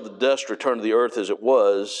 then shall the dust return to the earth as it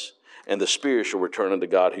was, and the spirit shall return unto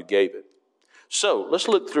God who gave it. So let's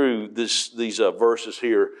look through these verses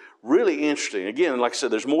here. Really interesting. Again, like I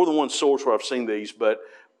said, there's more than one source where I've seen these, but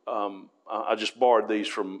I just borrowed these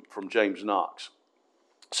from James Knox.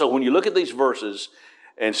 So when you look at these verses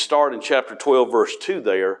and start in chapter 12, verse 2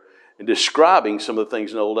 there, and describing some of the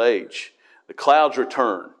things in old age, the clouds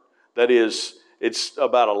return. That is, it's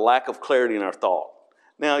about a lack of clarity in our thought.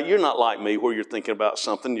 Now, you're not like me where you're thinking about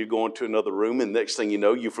something, you're going to another room, and next thing you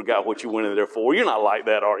know, you forgot what you went in there for. You're not like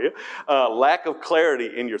that, are you? Lack of clarity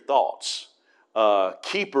in your thoughts.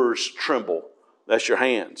 Keepers tremble. That's your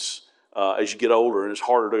hands. As you get older, and it's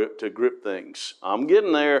harder to grip things. I'm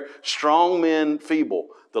getting there. Strong men feeble.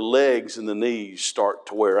 The legs and the knees start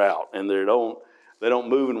to wear out, and they don't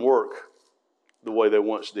move and work the way they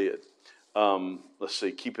once did. Let's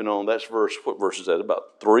see, keeping on. That's what verse is that?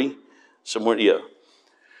 About 3? Somewhere, yeah.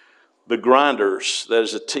 The grinders, that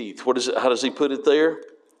is the teeth. What is it? How does he put it there?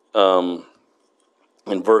 In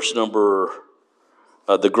verse number,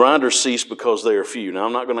 the grinders cease because they are few. Now,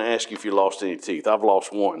 I'm not going to ask you if you lost any teeth. I've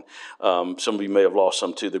lost one. Some of you may have lost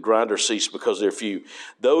some too. The grinders cease because they're few.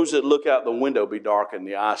 Those that look out the window be darkened,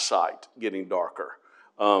 the eyesight getting darker.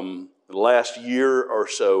 The last year or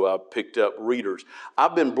so, I've picked up readers.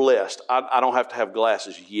 I've been blessed. I don't have to have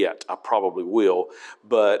glasses yet. I probably will.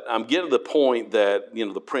 But I'm getting to the point that,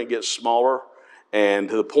 the print gets smaller, and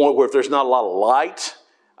to the point where if there's not a lot of light,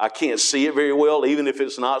 I can't see it very well, even if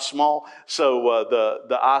it's not small. So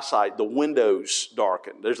the eyesight, the windows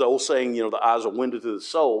darken. There's the old saying, the eye's a window to the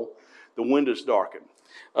soul. The windows darken.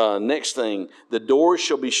 Next thing, the doors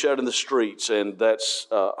shall be shut in the streets, and that's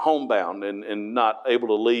homebound and not able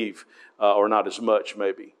to leave, or not as much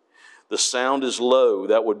maybe. The sound is low.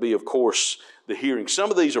 That would be, of course, the hearing.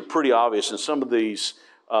 Some of these are pretty obvious, and some of these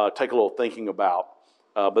take a little thinking about.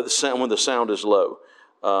 But when the sound is low,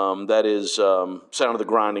 that is, sound of the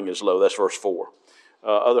grinding is low. That's verse 4.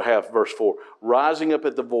 Other half, verse 4. Rising up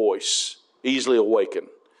at the voice, easily awaken.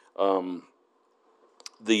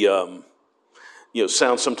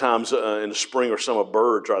 Sound sometimes in the spring or summer,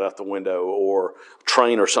 birds right out the window, or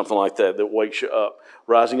train or something like that wakes you up.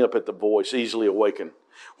 Rising up at the voice, easily awaken.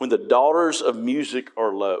 When the daughters of music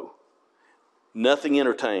are low. Nothing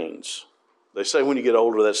entertains. They say when you get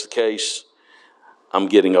older, that's the case. I'm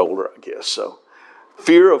getting older, I guess. So,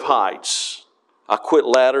 fear of heights. I quit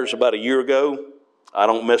ladders about a year ago. I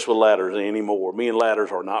don't mess with ladders anymore. Me and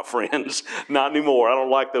ladders are not friends. Not anymore. I don't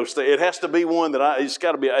like those things. It has to be one that it's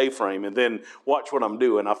got to be an A-frame. And then watch what I'm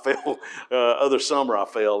doing. I fell other summer. I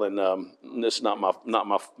fell, and it's not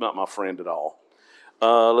my friend at all.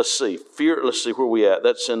 Let's see. Fear. Let's see where we at.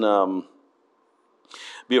 That's in.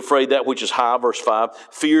 Be afraid that which is high, verse 5.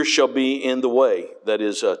 Fear shall be in the way. That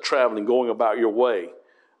is traveling, going about your way.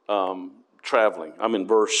 Traveling.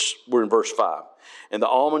 We're in verse 5. And the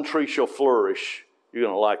almond tree shall flourish. You're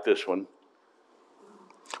going to like this one.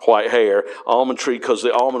 White hair. Almond tree, because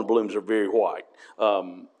the almond blooms are very white.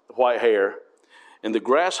 White hair. And the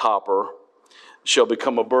grasshopper shall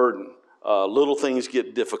become a burden. Little things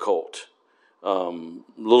get difficult.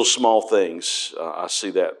 Little small things. I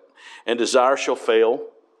see that. And desire shall fail.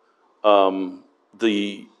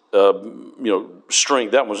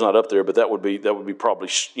 Strength, that one's not up there, but that would be probably,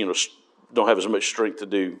 don't have as much strength to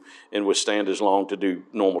do and withstand as long to do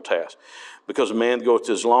normal tasks. Because a man goes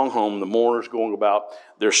to his long home, the mourners going about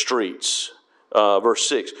their streets. Verse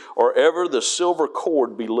 6, or ever the silver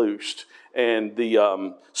cord be loosed. And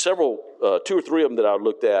the two or three of them that I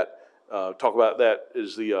looked at talk about that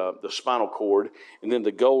is the spinal cord, and then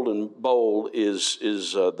the golden bowl is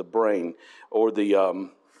the brain, or the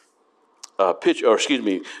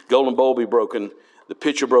golden bowl be broken, the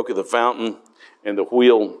pitcher broke at the fountain, and the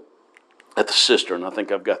wheel at the cistern. I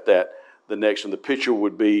think I've got that. The next one, the pitcher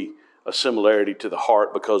would be a similarity to the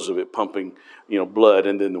heart because of it pumping, blood,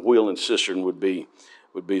 and then the wheel and cistern would be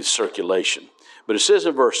circulation. But it says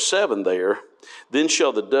in verse 7 there, then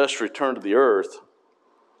shall the dust return to the earth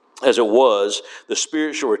as it was, the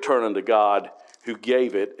spirit shall return unto God who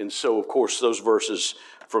gave it. And so, of course, those verses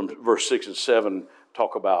from verse 6 and 7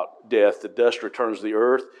 talk about death. The dust returns to the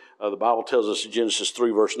earth. The Bible tells us in Genesis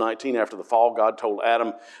 3, verse 19, after the fall, God told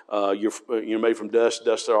Adam, you're made from dust,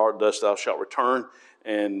 dust thou art, dust thou shalt return.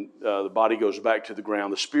 And the body goes back to the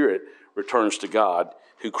ground. The spirit returns to God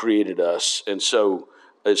who created us. And so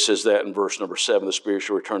it says that in verse number 7, the spirit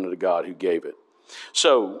shall return to God who gave it.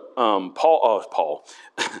 So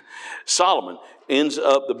Solomon ends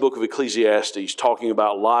up the book of Ecclesiastes talking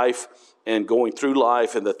about life and going through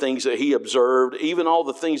life and the things that he observed, even all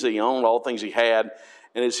the things that he owned, all the things he had.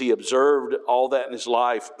 And as he observed all that in his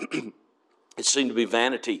life, it seemed to be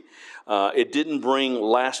vanity. It didn't bring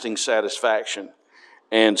lasting satisfaction.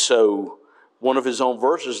 And so one of his own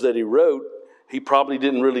verses that he wrote, he probably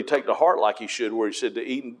didn't really take to heart like he should, where he said to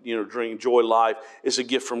eat and drink, enjoy life is a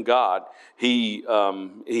gift from God.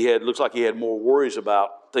 Looks like he had more worries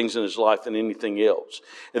about things in his life than anything else.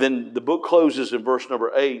 And then the book closes in verse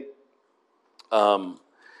number 8, and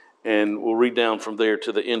we'll read down from there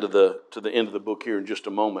to the end of the book here in just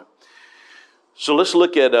a moment. So let's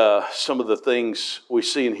look at some of the things we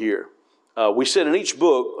see in here. We said in each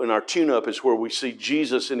book, in our tune-up, is where we see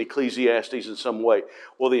Jesus in Ecclesiastes in some way.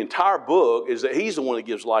 Well, the entire book is that he's the one that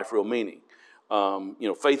gives life real meaning.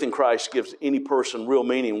 Faith in Christ gives any person real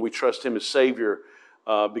meaning. We trust him as Savior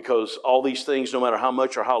because all these things, no matter how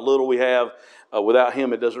much or how little we have, without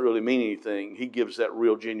him it doesn't really mean anything. He gives that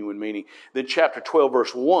real, genuine meaning. Then chapter 12,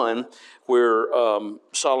 verse 1, where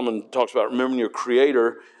Solomon talks about remembering your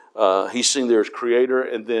Creator. He's seen there as Creator.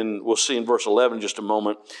 And then we'll see in verse 11 in just a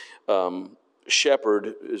moment,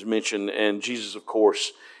 shepherd is mentioned, and Jesus, of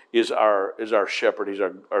course, is our shepherd. He's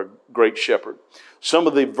our great shepherd. Some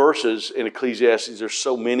of the verses in Ecclesiastes, there's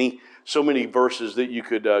so many verses that you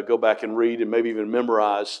could go back and read and maybe even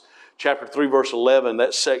memorize. Chapter 3, verse 11,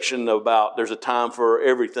 that section about there's a time for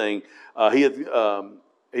everything.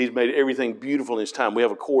 He's made everything beautiful in his time. We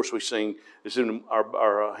have a chorus we sing. It's in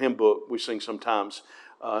our hymn book we sing sometimes.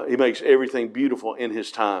 He makes everything beautiful in his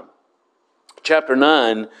time. Chapter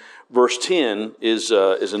 9, verse 10 is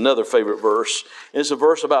another favorite verse. And it's a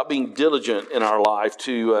verse about being diligent in our life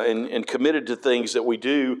and committed to things that we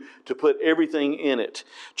do to put everything in it.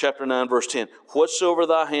 Chapter 9, verse 10, whatsoever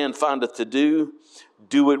thy hand findeth to do,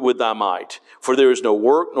 do it with thy might. For there is no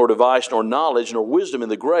work, nor device, nor knowledge, nor wisdom in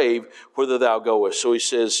the grave whither thou goest. So he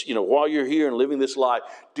says, while you're here and living this life,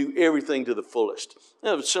 do everything to the fullest.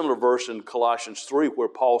 There's a similar verse in Colossians 3 where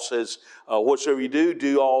Paul says, whatsoever you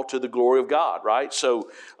do all to the glory of God, right? So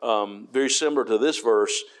very similar to this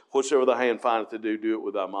verse, whatsoever thy hand findeth to do, do it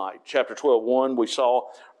with thy might. Chapter 12:1, we saw,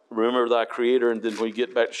 remember thy Creator. And then when we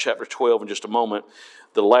get back to chapter 12 in just a moment,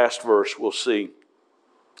 the last verse we'll see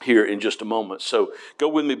here in just a moment. So go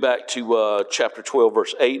with me back to chapter 12,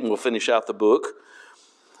 verse 8, and we'll finish out the book.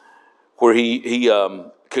 where he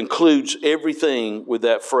concludes everything with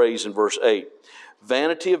that phrase in verse 8.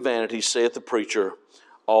 Vanity of vanities, saith the preacher,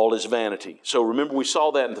 all is vanity. So remember, we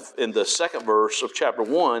saw that in the second verse of chapter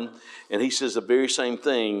 1, and he says the very same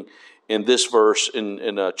thing in this verse in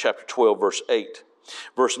chapter 12, verse 8.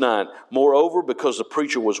 Verse 9, moreover, because the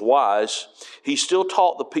preacher was wise, he still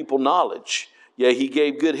taught the people knowledge. Yea, he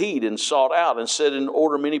gave good heed and sought out and set in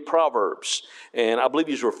order many proverbs. And I believe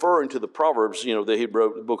he's referring to the Proverbs, that he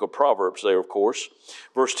wrote the book of Proverbs there, of course.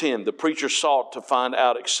 Verse 10, the preacher sought to find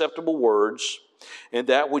out acceptable words, and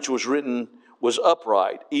that which was written was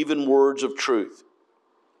upright, even words of truth.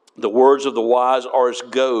 The words of the wise are as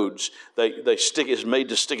goads. They stick, is made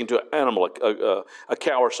to stick into an animal, a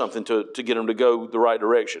cow or something, to get them to go the right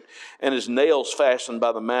direction. And as nails fastened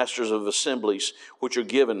by the masters of assemblies, which are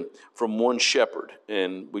given from one shepherd.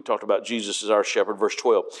 And we talked about Jesus as our shepherd, verse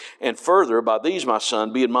 12. And further, by these, my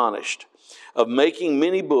son, be admonished. Of making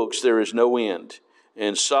many books there is no end.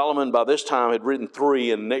 And Solomon by this time had written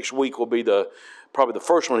 3, and next week will be probably the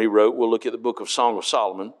first one he wrote. We'll look at the book of Song of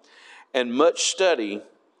Solomon. And much study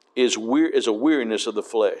is a weariness of the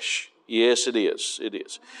flesh. Yes, it is. It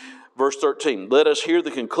is. Verse 13, let us hear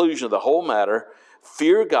the conclusion of the whole matter.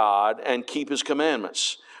 Fear God and keep his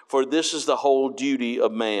commandments, for this is the whole duty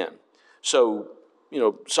of man. So,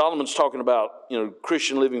 Solomon's talking about,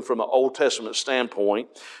 Christian living from an Old Testament standpoint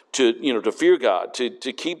to fear God,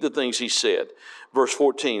 to keep the things he said. Verse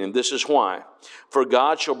 14, and this is why. For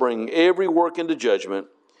God shall bring every work into judgment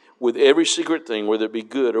with every secret thing, whether it be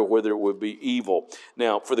good or whether it would be evil.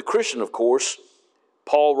 Now, for the Christian, of course,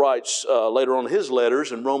 Paul writes later on in his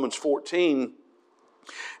letters in Romans 14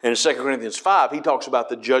 and in 2 Corinthians 5, he talks about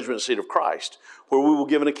the judgment seat of Christ, where we will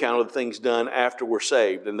give an account of the things done after we're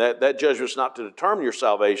saved. And that judgment's not to determine your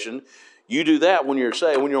salvation. You do that when you're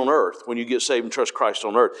saved, when you're on earth, when you get saved and trust Christ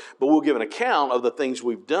on earth. But we'll give an account of the things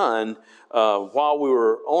we've done while we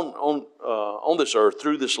were on this earth,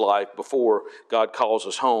 through this life, before God calls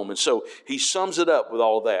us home. And so he sums it up with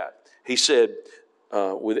all of that. He said,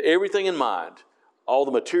 with everything in mind, all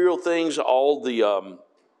the material things, all the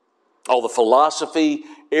philosophy,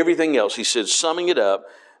 everything else, he said, summing it up,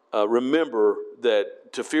 remember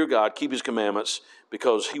that to fear God, keep his commandments,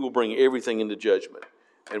 because he will bring everything into judgment.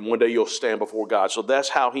 And one day you'll stand before God. So that's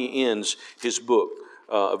how he ends his book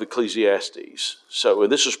of Ecclesiastes. So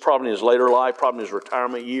this is probably in his later life, probably in his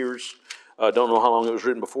retirement years. I don't know how long it was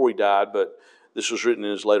written before he died, but this was written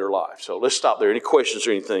in his later life. So let's stop there. Any questions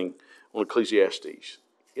or anything on Ecclesiastes?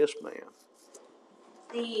 Yes, ma'am.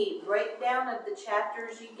 The breakdown of the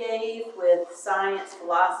chapters you gave with science,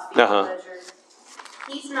 philosophy, and pleasure,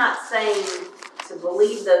 he's not saying to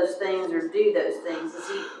believe those things or do those things.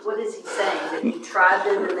 What is he saying? That he tried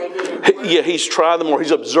them and they didn't work? Yeah, he's tried them, or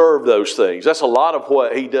he's observed those things. That's a lot of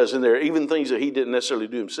what he does in there. Even things that he didn't necessarily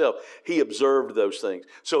do himself, he observed those things.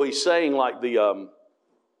 So he's saying, like the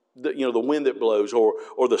wind that blows, or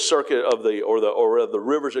the circuit of the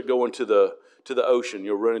rivers that go into the ocean.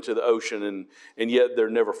 You'll run into the ocean, and yet they're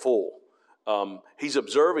never full. He's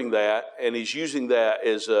observing that, and he's using that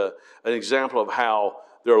as an example of how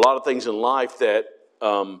there are a lot of things in life that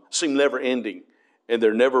seem never ending, and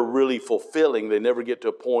they're never really fulfilling. They never get to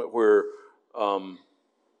a point where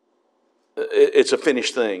it's a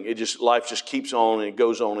finished thing. Life just keeps on, and it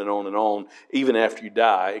goes on and on and on. Even after you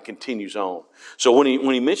die, it continues on. So when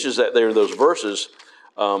he mentions that there in those verses,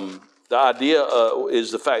 the idea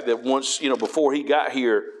is the fact that once, before he got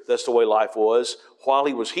here, that's the way life was. While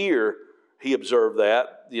he was here, he observed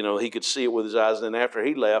that. He could see it with his eyes. And then after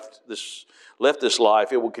he left this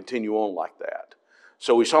life, it will continue on like that.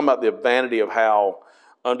 So he's talking about the vanity of how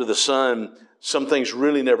under the sun, some things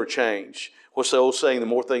really never change. What's the old saying? The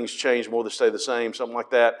more things change, the more they stay the same, something like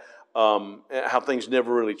that. How things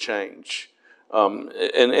never really change.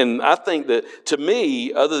 And I think that, to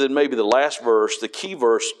me, other than maybe the last verse, the key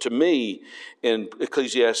verse to me in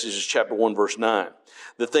Ecclesiastes is chapter 1, verse 9.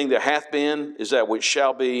 The thing that hath been is that which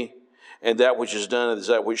shall be, and that which is done is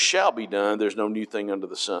that which shall be done. There's no new thing under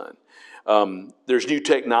the sun. There's new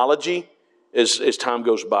technology as time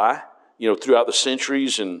goes by, throughout the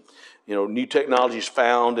centuries, and new technology is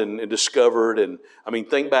found and discovered. And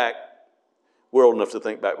think back. We're old enough to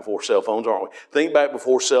think back before cell phones, aren't we? Think back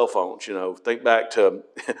before cell phones. Think back to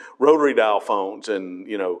rotary dial phones, and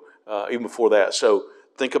even before that. So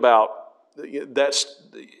think about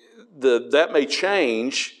that may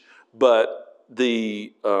change, but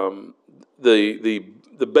the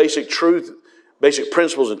basic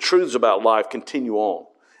principles and truths about life continue on,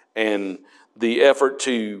 and the effort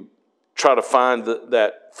to try to find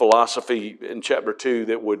that philosophy in chapter 2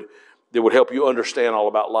 that would help you understand all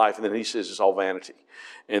about life. And then he says it's all vanity.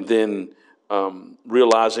 And then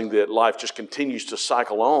realizing that life just continues to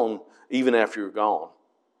cycle on even after you're gone.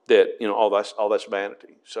 That, all that's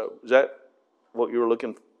vanity. So is that what you were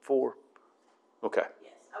looking for? Okay.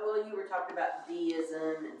 Yes. Well, you were talking about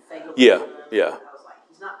deism and fatalism. Yeah. I was like,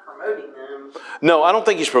 he's not promoting them. No, I don't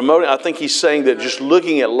think he's promoting. I think he's saying that just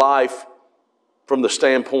looking at life from the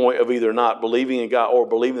standpoint of either not believing in God or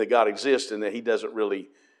believing that God exists, and that he doesn't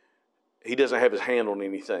have his hand on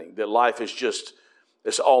anything. That life is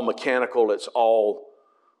it's all mechanical. It's all,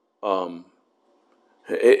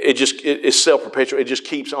 it's self-perpetuating. It just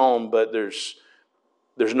keeps on, but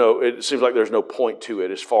it seems like there's no point to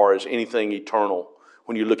it as far as anything eternal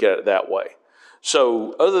when you look at it that way.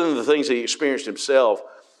 So other than the things that he experienced himself,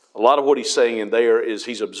 a lot of what he's saying in there is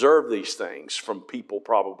he's observed these things from people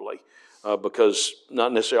probably, because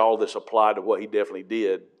not necessarily all of this applied to what he definitely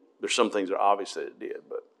did. There's some things that are obvious that it did,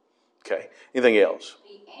 but okay. Anything else?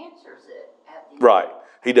 He answers it at the end. Right.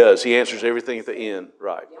 He does. He answers everything at the end.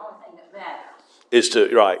 Right. The only thing that matters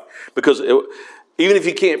is right. Because even if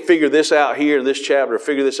you can't figure this out here in this chapter,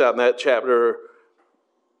 figure this out in that chapter,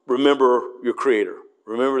 remember your Creator.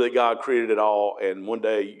 Remember that God created it all, and one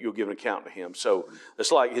day you'll give an account to him. So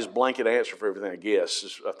it's like his blanket answer for everything, I guess,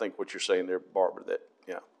 is I think what you're saying there, Barbara, that,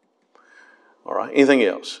 yeah. All right. Anything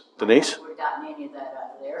else? Denise? I would have gotten any of that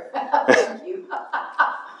out of there. Thank you.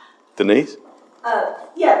 Denise?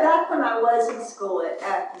 Yeah, back when I was in school at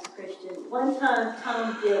Athens Christian, one time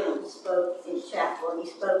Tom Dillon spoke in chapel, and he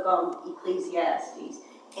spoke on Ecclesiastes,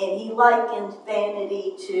 and he likened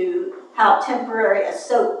vanity to how temporary a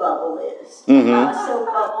soap bubble is. Mm-hmm. A soap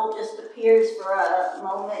bubble just appears for a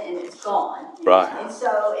moment and it's gone. Right. And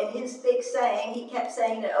so in his big saying, he kept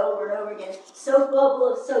saying it over and over again, soap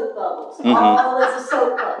bubble of soap bubbles. Mm-hmm. All is a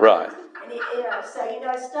soap bubble. Right. And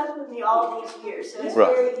it stuck with me all these years, so it's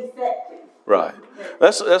Right. very effective. Right.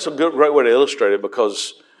 That's a great way to illustrate it,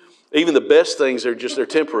 because even the best things they're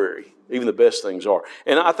temporary. Even the best things are.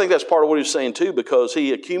 And I think that's part of what he was saying too, because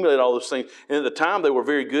he accumulated all those things. And at the time they were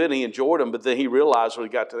very good and he enjoyed them, but then he realized when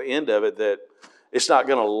he got to the end of it that it's not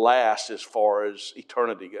going to last as far as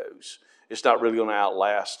eternity goes. It's not really going to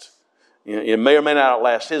outlast. It may or may not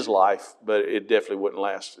outlast his life, but it definitely wouldn't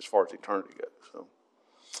last as far as eternity goes. So,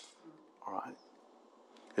 all right.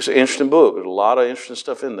 It's an interesting book. There's a lot of interesting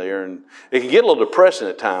stuff in there, and it can get a little depressing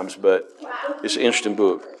at times, but it's an interesting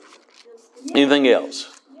book. Anything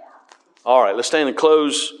else? All right, let's stand and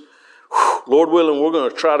close. Lord willing, we're going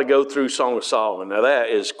to try to go through Song of Solomon. Now, that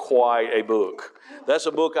is quite a book. That's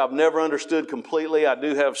a book I've never understood completely. I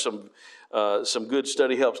do have some good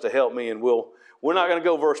study helps to help me, and we're not going to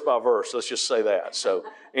go verse by verse. Let's just say that. So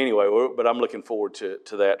anyway, but I'm looking forward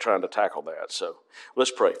to that, trying to tackle that. So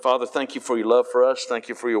let's pray. Father, thank you for your love for us. Thank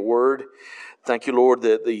you for your word. Thank you, Lord,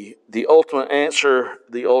 that the ultimate answer,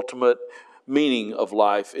 the ultimate meaning of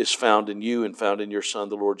life is found in you and found in your Son,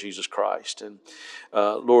 the Lord Jesus Christ. And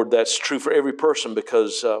Lord, that's true for every person,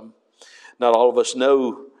 because not all of us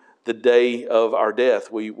know the day of our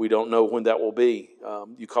death. We don't know when that will be.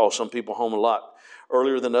 You call some people home a lot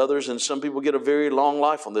earlier than others, and some people get a very long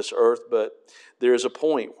life on this earth, but there is a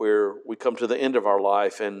point where we come to the end of our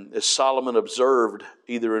life, and as Solomon observed,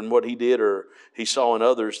 either in what he did or he saw in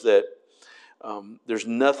others, that there's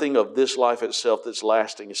nothing of this life itself that's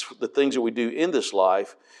lasting. It's the things that we do in this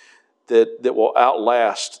life that will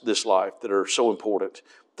outlast this life, that are so important.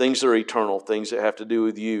 Things that are eternal, things that have to do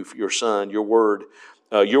with you, your Son, your word,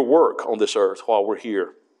 your work on this earth while we're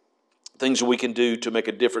here. Things that we can do to make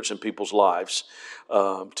a difference in people's lives,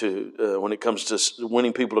 when it comes to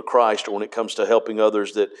winning people to Christ, or when it comes to helping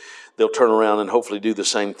others, that they'll turn around and hopefully do the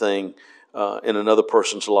same thing in another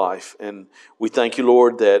person's life. And we thank you,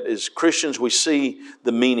 Lord, that as Christians we see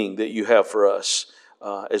the meaning that you have for us.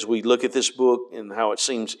 As we look at this book and how it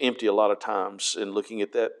seems empty a lot of times, and looking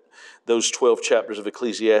at those 12 chapters of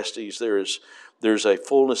Ecclesiastes, there's a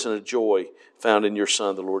fullness and a joy found in your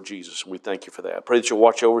Son, the Lord Jesus. And we thank you for that. I pray that you'll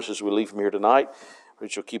watch over us as we leave from here tonight. I pray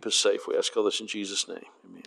that you'll keep us safe. We ask all this in Jesus' name. Amen.